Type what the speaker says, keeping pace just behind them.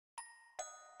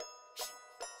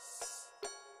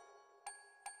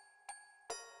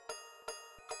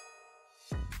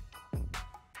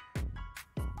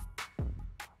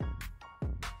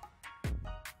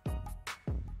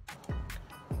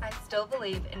still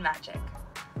believe in magic.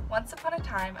 Once upon a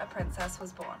time, a princess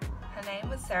was born. Her name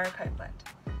was Sara Copeland.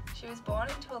 She was born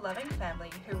into a loving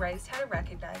family who raised her to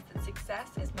recognise that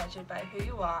success is measured by who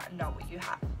you are and not what you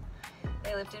have.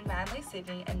 They lived in Manly,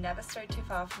 Sydney and never strayed too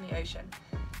far from the ocean,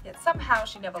 yet somehow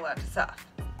she never learned to surf.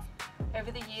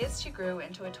 Over the years, she grew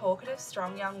into a talkative,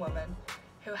 strong young woman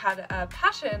who had a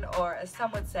passion, or as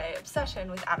some would say, obsession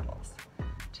with animals.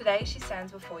 Today, she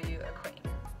stands before you a queen.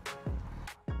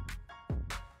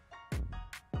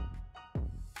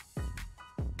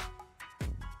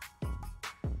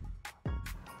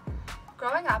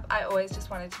 Growing up, I always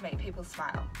just wanted to make people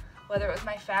smile. Whether it was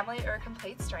my family or a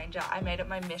complete stranger, I made it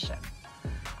my mission.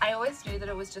 I always knew that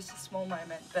it was just a small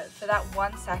moment, but for that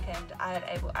 1 second,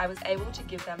 I was able to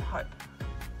give them hope.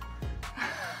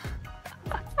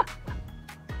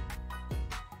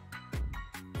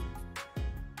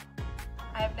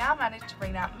 I have now managed to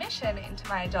bring that mission into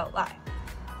my adult life.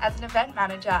 As an event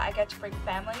manager, I get to bring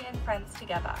family and friends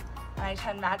together, and I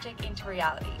turn magic into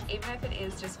reality, even if it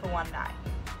is just for one night.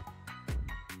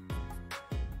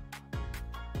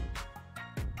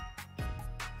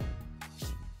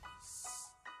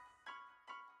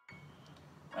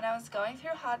 When I was going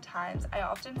through hard times, I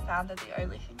often found that the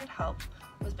only thing that helped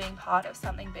was being part of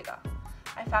something bigger.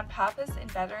 I found purpose in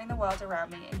bettering the world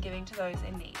around me and giving to those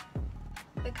in need.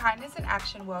 The Kindness in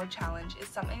Action World Challenge is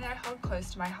something that I hold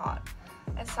close to my heart.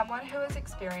 As someone who has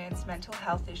experienced mental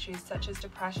health issues such as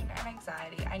depression and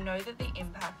anxiety, I know that the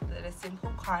impact that a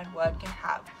simple, kind word can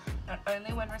have, not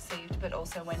only when received but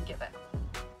also when given.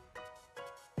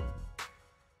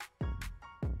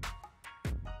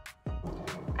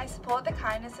 I support the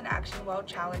Kindness in Action World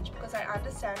Challenge because I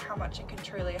understand how much it can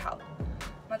truly help.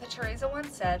 Mother Teresa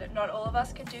once said, "Not all of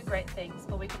us can do great things,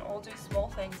 but we can all do small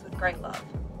things with great love."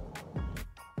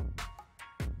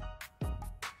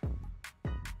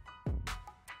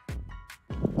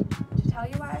 To tell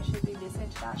you why I should be Miss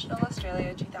International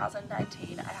Australia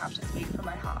 2019, I have to speak from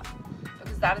my heart,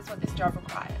 because that is what this job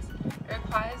requires. It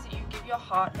requires that you give your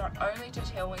heart not only to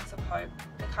TEAL Wings of Hope,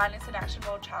 the Kindness in Action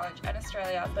World Challenge and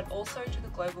Australia, but also to the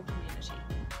global community.